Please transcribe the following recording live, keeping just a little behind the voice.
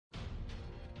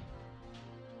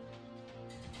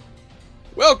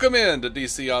Welcome in to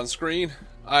DC On Screen.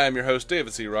 I am your host,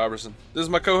 David C. Robertson. This is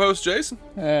my co-host, Jason.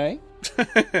 Hey.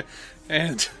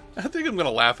 And I think I'm going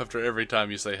to laugh after every time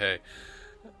you say hey.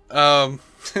 Never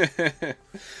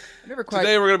quite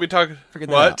Today we're going to be talking...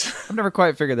 What? I've never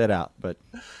quite figured that out, but...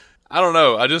 I don't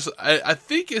know. I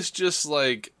think it's just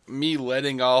like me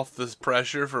letting off this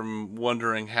pressure from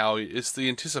wondering how it's the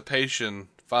anticipation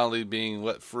finally being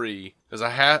let free. Because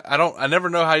I never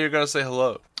know how you're going to say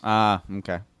hello.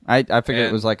 Okay. I figured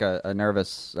it was like a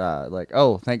nervous, like,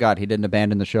 oh, thank God he didn't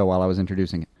abandon the show while I was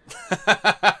introducing it.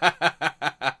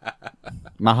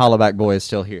 My hollaback boy is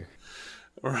still here.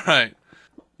 Right.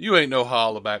 You ain't no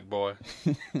hollaback boy.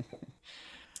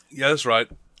 Yeah, that's right.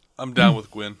 I'm down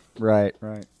with Gwen. Right.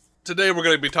 Today we're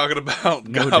going to be talking about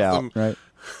No Gotham. doubt,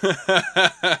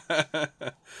 right.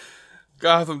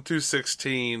 Gotham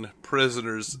 2x16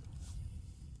 Prisoners.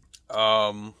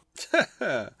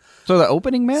 So the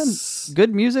opening, man,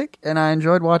 good music, and I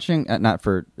enjoyed watching. I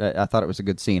thought it was a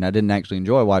good scene. I didn't actually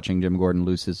enjoy watching Jim Gordon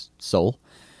lose his soul.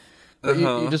 But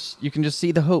you can just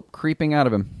see the hope creeping out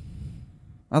of him.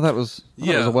 I thought it was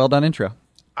a well done intro.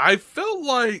 I felt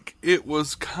like it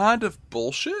was kind of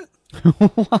bullshit.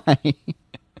 Why?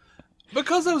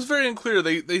 Because it was very unclear.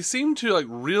 They seemed to like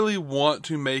really want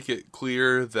to make it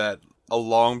clear that a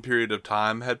long period of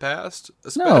time had passed,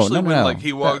 especially when like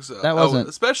he walks. That wasn't.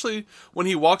 Especially when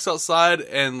he walks outside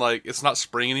and like it's not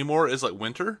spring anymore; it's like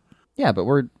winter. Yeah, but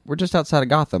we're just outside of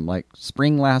Gotham. Like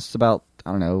spring lasts about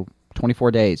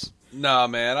 24 days. Nah,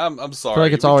 man, I'm sorry. I feel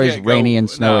like it's always rainy and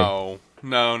snowy.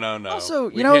 No.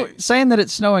 Also, saying that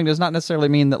it's snowing does not necessarily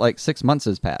mean that like 6 months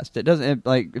has passed. It doesn't.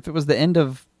 Like if it was the end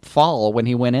of fall when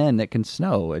he went in, it can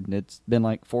snow, and it's been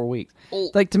like 4 weeks.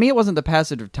 Like to me, it wasn't the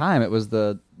passage of time; it was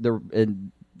the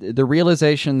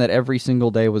realization that every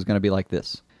single day was going to be like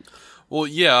this. Well,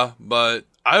 yeah, but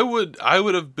I would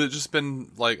have just been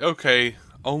like, okay,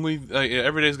 only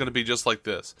every day is going to be just like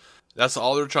this. That's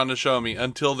all they're trying to show me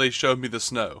until they showed me the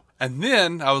snow, and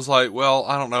then I was like, well,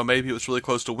 I don't know, maybe it was really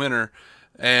close to winter,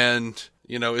 and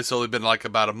it's only been like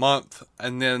about a month,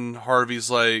 and then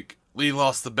Harvey's like, Lee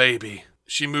lost the baby.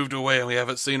 She moved away and we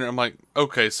haven't seen her. I'm like,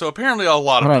 okay, so apparently a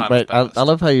lot of time has passed. I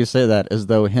love how you say that as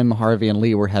though him, Harvey, and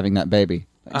Lee were having that baby.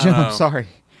 Jim, I'm sorry.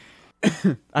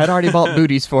 I'd already bought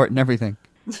booties for it and everything.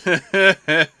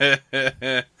 It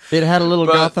had a little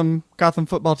Gotham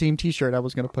football team t-shirt I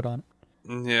was going to put on it.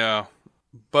 Yeah.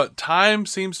 But time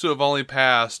seems to have only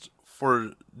passed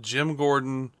for Jim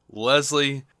Gordon,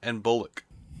 Leslie, and Bullock.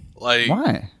 Like,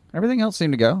 why? Everything else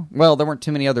seemed to go. Well, there weren't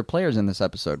too many other players in this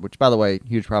episode, which, by the way,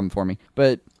 huge problem for me.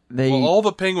 But all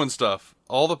the Penguin stuff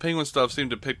seemed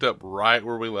to picked up right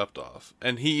where we left off.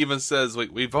 And he even says,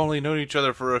 we've only known each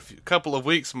other for a couple of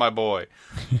weeks, my boy.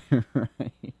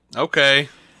 Right. Okay.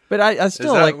 But I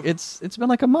still, it's been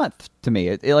like a month to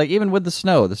me. Like, even with the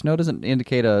snow doesn't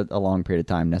indicate a long period of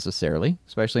time necessarily,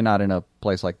 especially not in a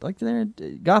place like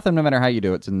Gotham, no matter how you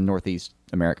do it, it's in Northeast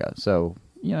America. So...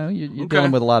 you're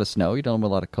dealing with a lot of snow. You're dealing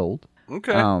with a lot of cold.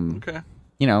 Okay. Okay.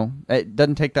 It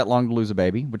doesn't take that long to lose a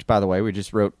baby, which, by the way, we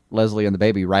just wrote Leslie and the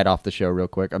baby right off the show real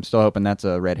quick. I'm still hoping that's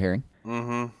a red herring.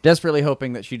 Mm-hmm. Desperately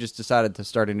hoping that she just decided to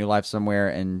start a new life somewhere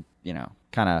and,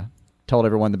 kind of told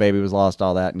everyone the baby was lost,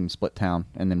 all that, and split town,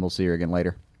 and then we'll see her again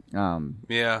later.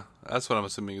 Yeah, that's what I'm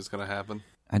assuming is going to happen.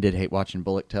 I did hate watching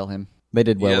Bullock tell him. They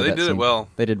did well with that scene.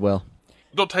 They did well.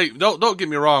 Don't get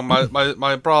me wrong.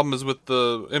 My problem is with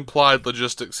the implied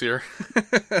logistics here.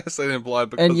 I say implied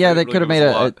because they could have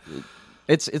made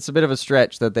it's a bit of a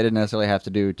stretch that they didn't necessarily have to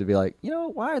do to be like,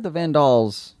 why are the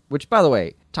Vandals? Which, by the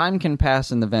way, time can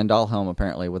pass in the Vandal home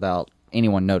apparently without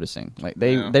anyone noticing. Like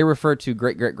they refer to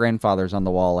great grandfathers on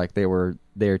the wall like they were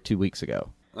there 2 weeks ago.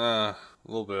 A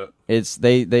little bit. It's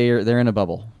they're in a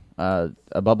bubble,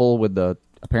 a bubble with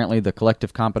apparently the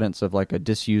collective competence of like a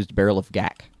disused barrel of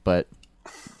gack, but.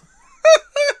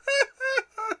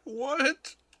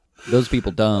 What? Those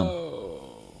people dumb.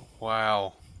 Oh,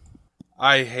 wow.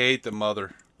 I hate the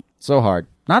mother. So hard.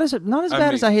 Not as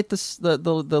bad as I hate the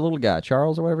little guy,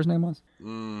 Charles or whatever his name was.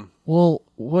 Well,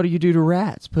 what do you do to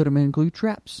rats? Put them in glue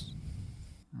traps.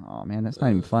 Oh man, that's not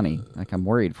even funny. Like, I'm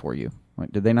worried for you.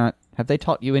 Like, have they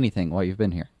taught you anything while you've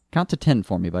been here? Count to 10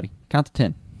 for me, buddy. Count to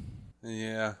 10.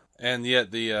 Yeah, and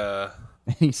yet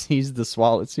he sees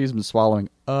him swallowing.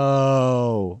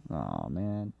 Oh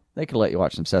man. They could let you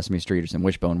watch some Sesame Street or some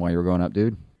Wishbone while you were growing up,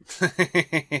 dude.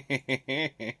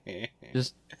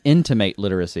 Just intimate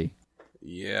literacy.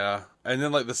 Yeah. And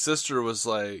then, like, the sister was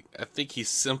like, I think he's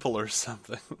simple or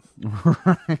something.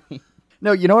 Right.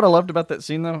 No, you know what I loved about that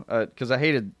scene, though? Because I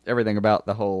hated everything about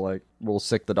the whole, like, we'll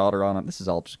sick the daughter on him. This is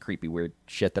all just creepy, weird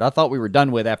shit that I thought we were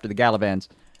done with after the Gallivans.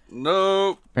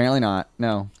 Nope. Apparently not.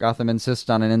 No. Gotham insists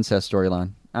on an incest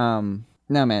storyline.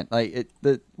 No, man. Like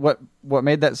what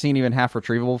made that scene even half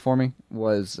retrievable for me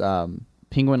was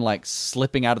Penguin like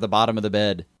slipping out of the bottom of the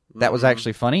bed. That was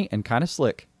actually funny and kind of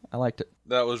slick. I liked it.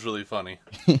 That was really funny.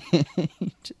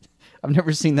 I've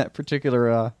never seen that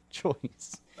particular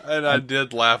choice. And I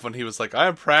did laugh when he was like,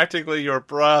 "I'm practically your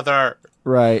brother."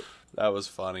 Right. That was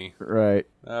funny. Right.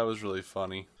 That was really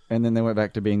funny. And then they went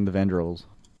back to being the Vendrils.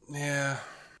 Yeah.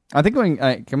 I think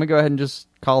can we go ahead and just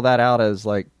call that out as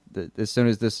like as soon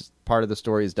as this part of the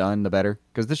story is done, the better?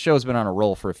 Because this show's been on a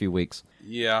roll for a few weeks.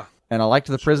 Yeah. And I liked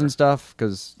the prison stuff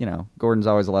because, Gordon's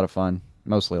always a lot of fun.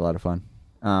 Mostly a lot of fun.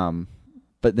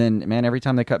 But then, man, every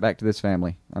time they cut back to this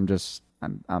family,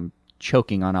 I'm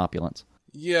choking on opulence.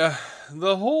 Yeah,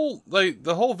 the whole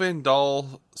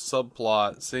Vandal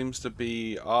subplot seems to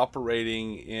be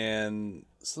operating in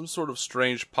some sort of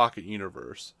strange pocket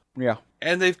universe. Yeah.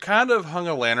 And they've kind of hung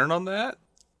a lantern on that,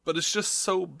 but it's just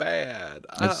so bad.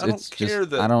 I don't care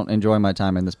that... I don't enjoy my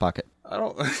time in this pocket. I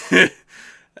don't...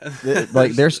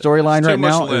 Like, their storyline right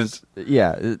now is...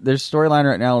 Yeah, their storyline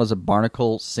right now is a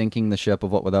barnacle sinking the ship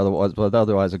of what was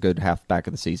otherwise a good half back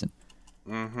of the season.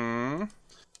 Mm-hmm.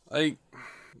 Like,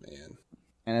 man...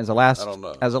 And as a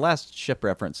last ship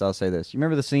reference, I'll say this. You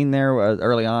remember the scene there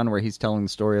early on where he's telling the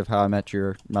story of how I met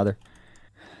your mother?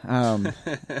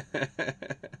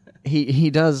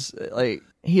 He does, like,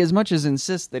 he as much as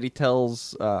insists that he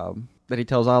tells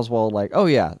Oswald, like, oh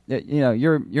yeah,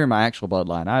 you're my actual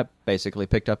bloodline. I basically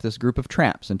picked up this group of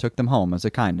tramps and took them home as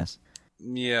a kindness.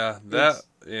 Yeah,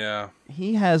 yeah.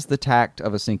 He has the tact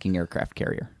of a sinking aircraft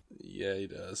carrier. Yeah, he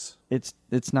does. It's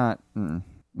not...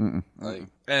 Like,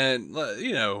 and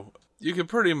you can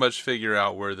pretty much figure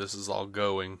out where this is all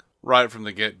going right from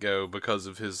the get-go because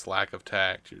of his lack of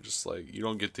tact. You're just like, you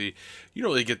don't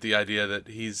really get the idea that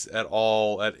he's at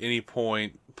any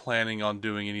point planning on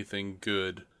doing anything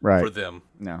good for them.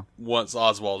 No. Once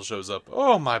Oswald shows up,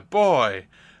 oh my boy,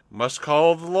 must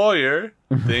call the lawyer.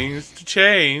 Things to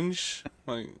change.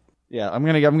 Like, yeah, I'm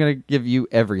gonna give you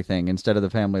everything instead of the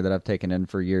family that I've taken in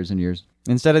for years and years.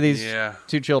 Instead of these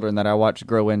two children that I watched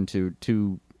grow into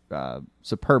two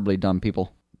superbly dumb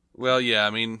people. Well, yeah, I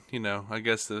mean, I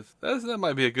guess that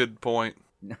might be a good point.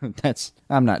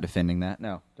 I'm not defending that.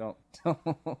 No, don't.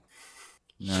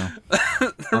 No.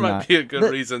 There might be a good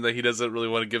reason that he doesn't really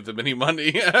want to give them any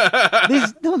money.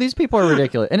 These people are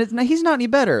ridiculous. And he's not any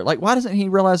better. Like, why doesn't he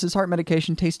realize his heart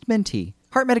medication tastes minty?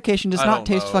 Heart medication does not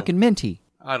taste fucking minty.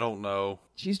 I don't know.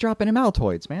 She's dropping him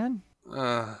Altoids, man.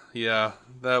 Yeah,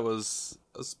 that was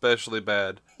especially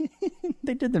bad.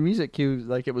 They did the music cue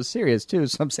like it was serious, too.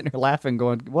 So I'm sitting here laughing,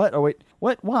 going, what? Oh, wait,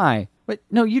 what? Why? Wait,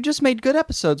 no, you just made good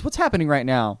episodes. What's happening right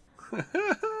now?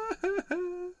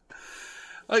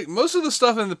 Like, most of the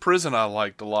stuff in the prison I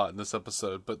liked a lot in this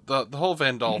episode, but the whole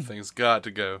Vandal thing's got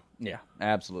to go. Yeah,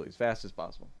 absolutely. As fast as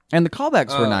possible. And the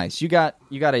callbacks were nice. You got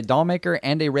a Dollmaker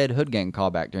and a Red Hood Gang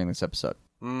callback during this episode.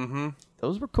 Mm-hmm.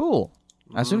 Those were cool.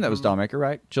 I assume that was Dollmaker,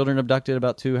 right? Children abducted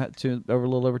about a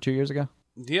little over 2 years ago?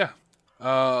 Yeah.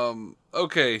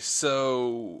 Okay,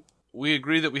 so we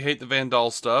agree that we hate the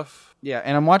Vandal stuff. Yeah,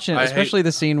 and I'm watching, especially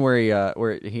the scene where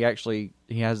he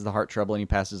has the heart trouble and he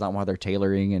passes out while they're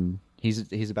tailoring, and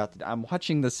he's about to. I'm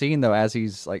watching the scene though as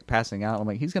he's like passing out. I'm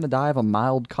like, he's gonna die of a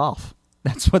mild cough.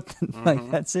 That's what.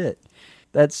 Like, that's it.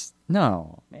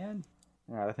 No, man.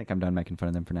 All right, I think I'm done making fun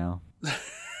of them for now.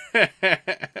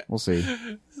 We'll see.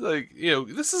 It's like,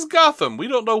 this is Gotham. We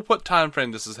don't know what time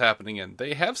frame this is happening in.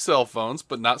 They have cell phones,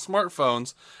 but not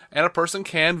smartphones, and a person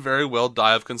can very well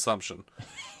die of consumption.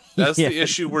 That's the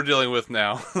issue we're dealing with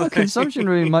now. Well, consumption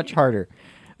would be much harder.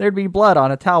 There'd be blood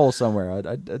on a towel somewhere,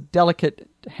 a delicate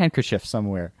handkerchief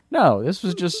somewhere. No, this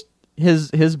was just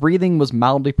his breathing was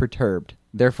mildly perturbed.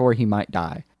 Therefore, he might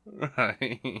die.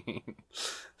 Right.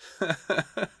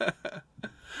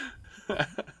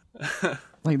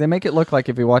 Like, they make it look like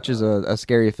if he watches a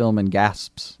scary film and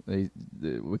gasps, we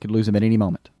could lose him at any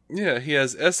moment. Yeah, he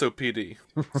has SOPD.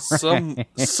 Right.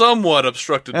 Somewhat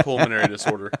obstructed pulmonary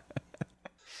disorder.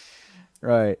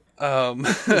 Right.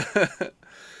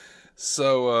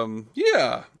 So,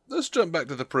 yeah, let's jump back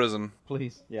to the prison.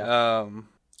 Please. Yeah.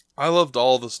 I loved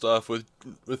all the stuff with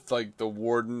like the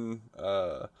warden.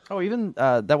 Even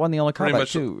that one, the only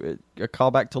callback too. A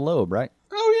callback to Loeb, right?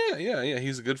 Oh yeah.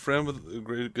 He's a good friend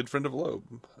of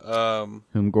Loeb.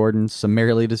 Whom Gordon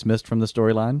summarily dismissed from the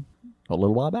storyline a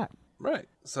little while back. Right.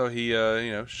 So he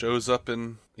shows up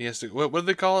and he has to. What do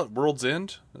they call it? World's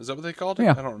End? Is that what they called it?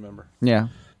 Yeah. I don't remember. Yeah.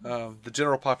 The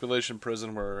general population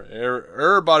prison where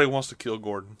everybody wants to kill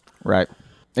Gordon. Right.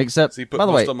 Except, by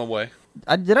the way, of them away.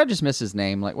 Did I just miss his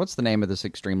name? Like, what's the name of this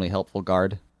extremely helpful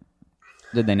guard?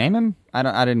 Did they name him?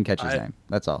 I didn't catch his name.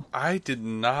 That's all. I did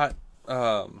not.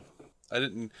 I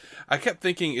didn't. I kept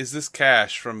thinking, is this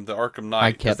Cash from the Arkham Knight?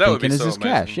 I kept thinking, is this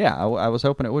Cash? Yeah, I was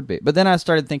hoping it would be. But then I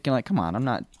started thinking, like, come on, I'm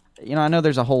not. I know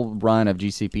there's a whole run of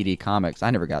GCPD comics. I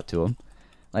never got to them.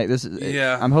 Like this is.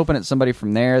 Yeah. I'm hoping it's somebody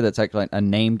from there that's like a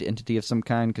named entity of some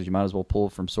kind, because you might as well pull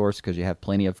from source because you have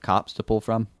plenty of cops to pull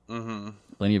from. Mm-hmm.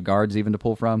 Plenty of guards even to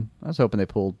pull from. I was hoping they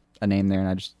pulled a name there,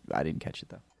 and I didn't catch it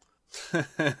though.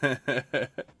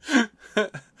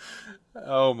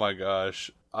 Oh my gosh,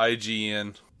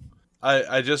 IGN.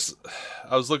 I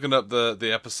was looking up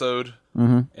the episode,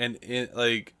 and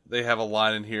they have a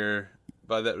line in here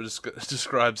that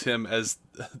describes him as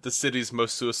the city's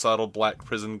most suicidal black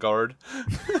prison guard.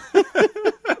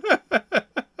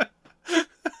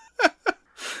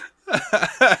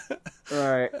 All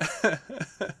right.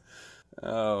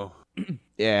 Oh.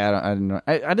 Yeah, I don't know.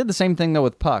 I did the same thing though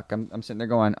with Puck. I'm sitting there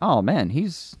going, "Oh man,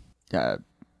 he's got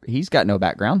no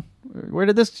background. Where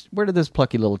did this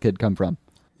plucky little kid come from?"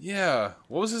 Yeah.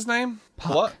 What was his name?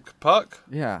 Puck. Puck?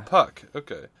 Yeah. Puck.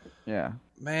 Okay. Yeah.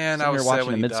 Man, I was sad when he died.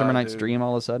 Watching A Midsummer Night's Dream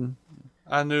all of a sudden.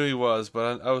 I knew he was,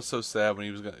 but I was so sad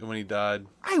when he died.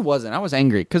 I wasn't. I was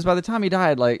angry because by the time he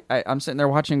died, like I'm sitting there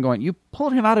watching, going, "You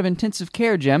pulled him out of intensive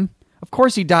care, Jim. Of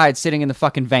course he died sitting in the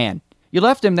fucking van. You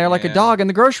left him there like a dog in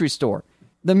the grocery store.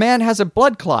 The man has a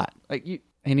blood clot.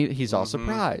 He's all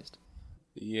surprised."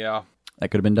 Yeah, that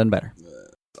could have been done better.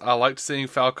 I liked seeing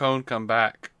Falcone come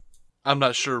back. I'm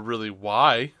not sure really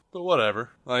why, but whatever.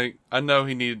 Like, I know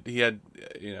he had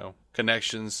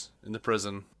connections in the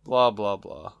prison. Blah blah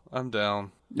blah. I'm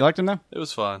down. You liked him though? It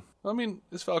was fun. I mean,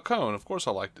 it's Falcone. Of course,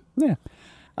 I liked it. Yeah,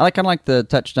 I kind of like the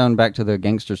touchstone back to the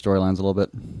gangster storylines a little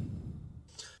bit.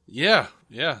 Yeah,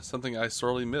 something I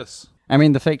sorely miss. I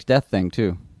mean, the faked death thing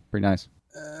too. Pretty nice.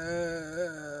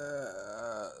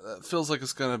 That feels like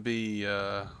it's gonna be.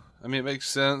 I mean, it makes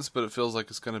sense, but it feels like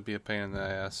it's gonna be a pain in the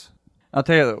ass. I'll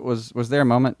tell you, was there a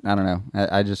moment? I don't know.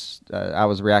 I just I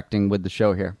was reacting with the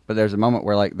show here, but there's a moment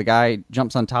where like the guy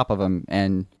jumps on top of him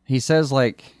and he says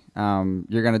like,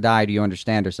 "You're gonna die. Do you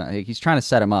understand?" or something. He's trying to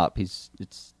set him up. It's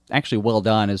actually well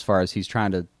done as far as he's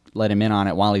trying to let him in on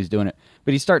it while he's doing it.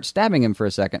 But he starts stabbing him for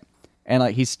a second, and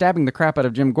like he's stabbing the crap out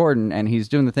of Jim Gordon, and he's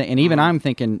doing the thing. And even I'm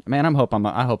thinking, man, I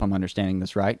hope I'm understanding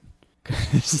this right.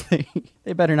 Because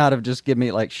they better not have just given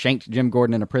me like shanked Jim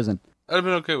Gordon in a prison. I'd have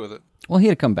been okay with it. Well, he'd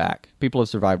have come back. People have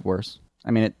survived worse.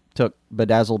 I mean, it took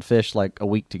bedazzled fish like a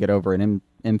week to get over an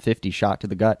M50 shot to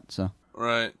the gut. So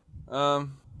right.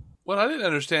 What I didn't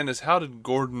understand is how did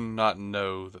Gordon not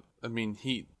know that? I mean,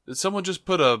 did someone just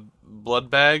put a blood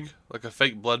bag, like a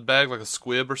fake blood bag, like a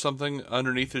squib or something,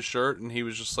 underneath his shirt, and he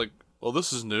was just like, "Well,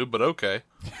 this is new, but okay."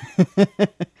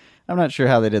 I'm not sure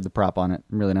how they did the prop on it.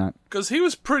 I'm really not. Because he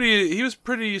was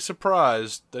pretty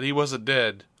surprised that he wasn't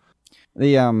dead.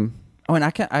 Oh, and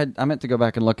I meant to go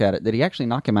back and look at it. Did he actually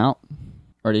knock him out,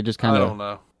 or did he just kind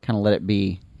of let it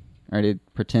be, or did he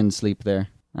pretend sleep there?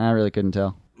 I really couldn't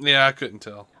tell. Yeah, I couldn't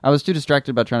tell. I was too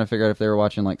distracted by trying to figure out if they were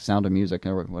watching like Sound of Music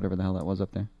or whatever the hell that was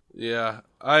up there. Yeah,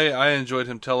 I enjoyed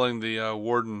him telling the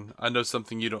warden, "I know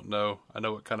something you don't know. I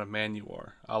know what kind of man you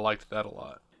are." I liked that a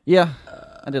lot. Yeah,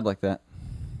 I did like that.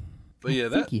 But yeah,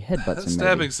 that headbutts him,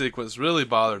 stabbing sequence really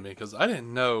bothered me because I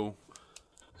didn't know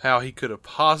how he could have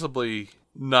possibly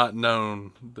not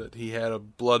known that he had a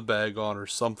blood bag on or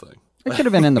something. It could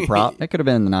have been in the prop. It could have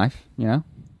been in the knife, I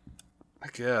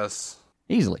guess.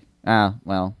 Easily.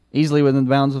 Easily within the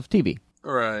bounds of TV.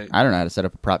 Right. I don't know how to set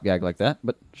up a prop gag like that,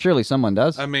 but surely someone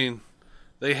does. I mean,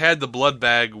 they had the blood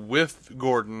bag with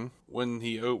Gordon when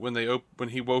he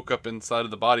woke up inside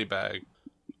of the body bag.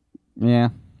 Yeah.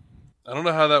 I don't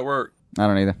know how that worked. I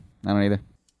don't either.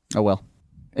 Oh well.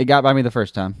 It got by me the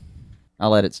first time. I'll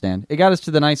let it stand. It got us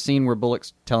to the nice scene where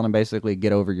Bullock's telling him basically,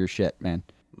 "Get over your shit, man."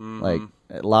 Mm-hmm. Like,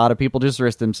 a lot of people just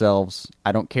risk themselves.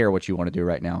 I don't care what you want to do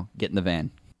right now. Get in the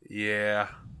van. Yeah.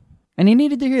 And he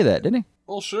needed to hear that, didn't he?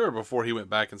 Well, sure, before he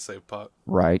went back and saved Puck.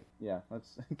 Right. Yeah.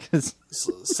 That's because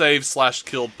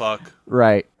Save/killed Puck.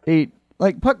 Right.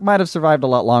 Puck might have survived a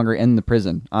lot longer in the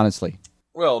prison, honestly.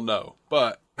 Well, no,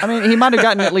 but I mean, he might have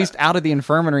gotten at least out of the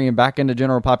infirmary and back into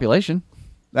general population.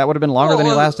 That would have been longer than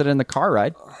he lasted in the car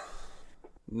ride.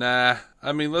 Nah,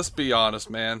 I mean, let's be honest,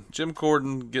 man. Jim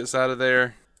Gordon gets out of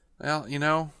there. Well,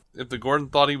 if the Gordon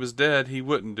thought he was dead, he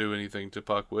wouldn't do anything to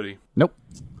Puck, would he? Nope.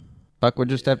 Puck would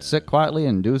just have to sit quietly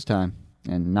and do his time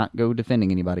and not go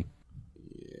defending anybody.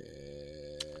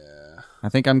 Yeah. I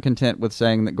think I'm content with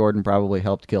saying that Gordon probably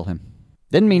helped kill him.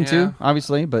 Didn't mean to,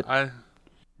 obviously, but...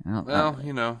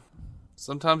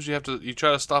 sometimes you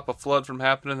try to stop a flood from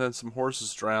happening, then some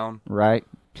horses drown. Right.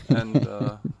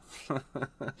 And,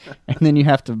 And then you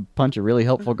have to punch a really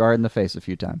helpful guard in the face a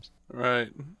few times. Right.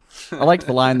 I liked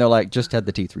the line, though, like, just had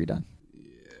the teeth redone.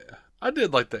 Yeah. I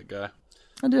did like that guy.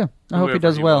 I do. I hope he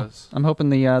does well. I'm hoping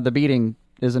the beating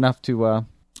is enough to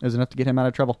get him out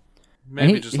of trouble.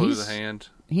 Maybe just lose a hand.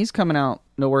 He's coming out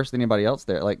no worse than anybody else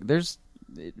there. Like,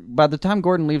 by the time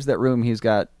Gordon leaves that room, he's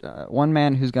got one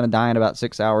man who's going to die in about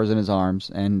 6 hours in his arms,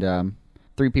 and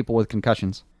 3 people with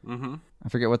concussions. Mm-hmm. I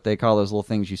forget what they call those little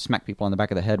things you smack people on the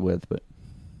back of the head with, but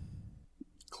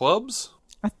clubs.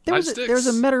 I think there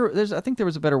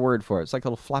was a better word for it. It's like a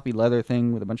little floppy leather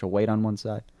thing with a bunch of weight on one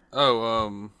side.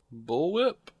 Oh,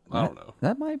 bullwhip. I don't know.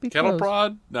 That might be kettle close.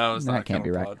 prod. No, it's not. That can't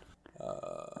be right.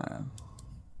 I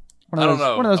don't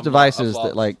know. One of those devices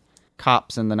that like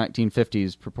cops in the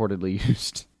 1950s purportedly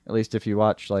used. At least if you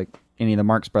watch like any of the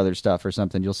Marx Brothers stuff or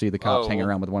something, you'll see the cops hanging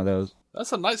around with one of those.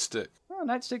 That's a nightstick. Oh,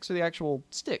 nightsticks are the actual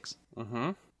sticks.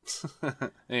 Mm-hmm.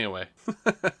 Anyway.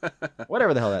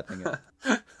 Whatever the hell that thing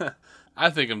is. I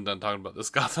think I'm done talking about this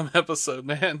Gotham episode,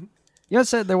 man. You know,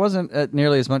 said there wasn't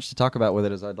nearly as much to talk about with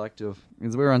it as I'd like to have,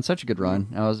 because we were on such a good run.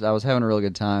 I was having a really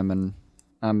good time, and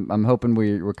I'm hoping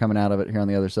we're coming out of it here on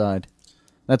the other side.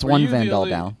 That's one Vandal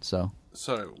down. So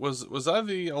sorry, was I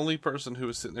the only person who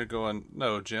was sitting there going,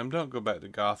 "No, Jim, don't go back to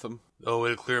Gotham. The only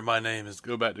way to clear my name is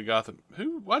go back to Gotham."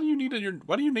 Who? Why do you need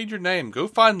your name? Go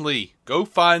find Lee. Go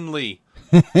find Lee.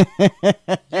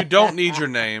 You don't need your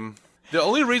name. The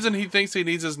only reason he thinks he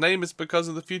needs his name is because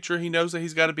in the future he knows that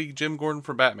he's got to be Jim Gordon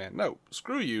for Batman. No,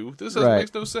 screw you. This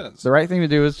makes no sense. The right thing to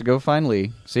do is to go find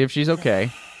Lee, see if she's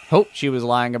okay. Hope she was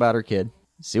lying about her kid.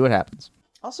 See what happens.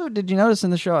 Also, did you notice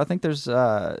in the show, I think there's,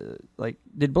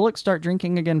 did Bullock start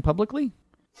drinking again publicly?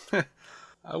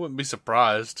 I wouldn't be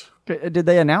surprised. Did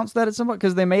they announce that at some point?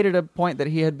 Because they made it a point that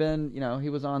he had been, he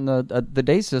was on the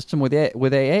day system with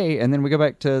AA, and then we go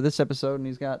back to this episode, and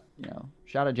he's got,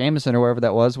 shot at Jameson or wherever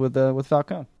that was with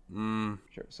Falcone.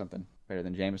 Sure, something better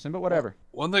than Jameson, but whatever.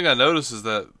 One thing I noticed is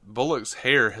that Bullock's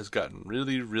hair has gotten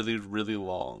really, really, really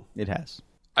long. It has.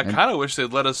 I kind of wish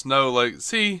they'd let us know, like,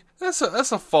 see, that's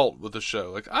a fault with the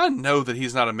show. Like, I know that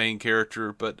he's not a main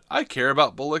character, but I care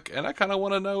about Bullock, and I kind of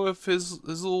want to know if his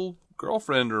little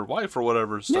girlfriend or wife or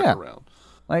whatever is stuck around.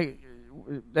 Like,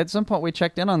 at some point we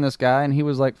checked in on this guy, and he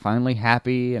was, like, finally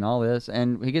happy and all this,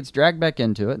 and he gets dragged back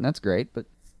into it, and that's great, but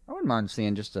I wouldn't mind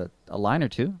seeing just a line or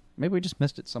two. Maybe we just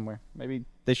missed it somewhere. Maybe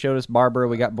they showed us Barbara,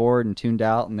 we got bored and tuned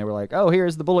out, and they were like, oh,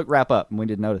 here's the Bullock wrap-up, and we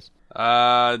didn't notice.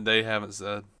 They haven't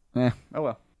said. Oh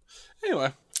well.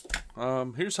 Anyway,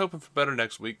 here's hoping for better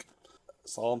next week.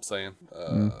 That's all I'm saying.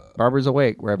 Barbara's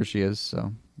awake wherever she is,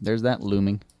 so there's that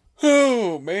looming.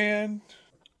 Oh, man.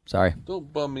 Sorry.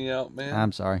 Don't bum me out, man.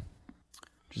 I'm sorry.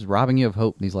 Just robbing you of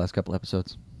hope these last couple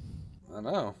episodes. I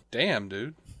know. Damn,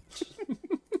 dude.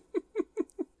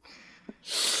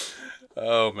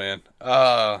 Oh, man.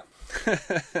 All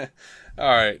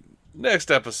right.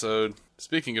 Next episode.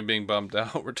 Speaking of being bummed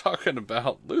out, we're talking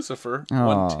about Lucifer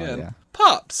 110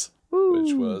 Pops,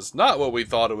 which was not what we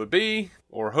thought it would be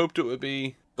or hoped it would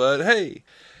be, but hey.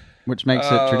 Which makes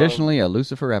it traditionally a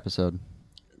Lucifer episode.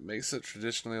 Makes it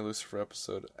traditionally a Lucifer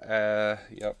episode.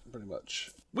 Yep, pretty much.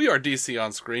 We are DC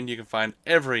On Screen. You can find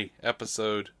every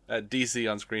episode at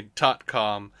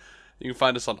dconscreen.com. You can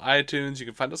find us on iTunes. You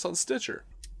can find us on Stitcher.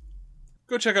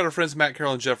 Go check out our friends Matt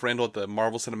Carroll and Jeff Randall at the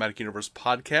Marvel Cinematic Universe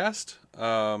podcast,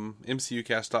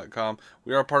 mcucast.com.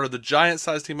 We are part of the Giant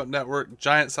Size Team Up Network,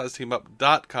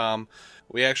 giantsizeteamup.com.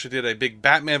 We actually did a big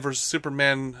Batman vs.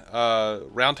 Superman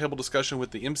roundtable discussion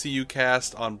with the MCU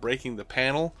cast on Breaking the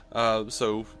Panel.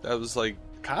 So that was like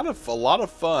kind of a lot of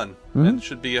fun, and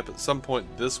should be up at some point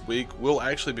this week. We'll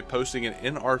actually be posting it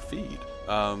in our feed.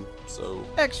 So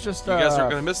extra stuff. You guys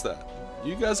aren't going to miss that.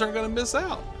 You guys aren't going to miss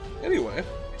out. Anyway.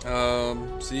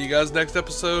 See you guys next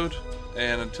episode,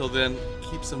 and until then,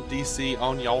 keep some DC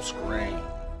on y'all screen.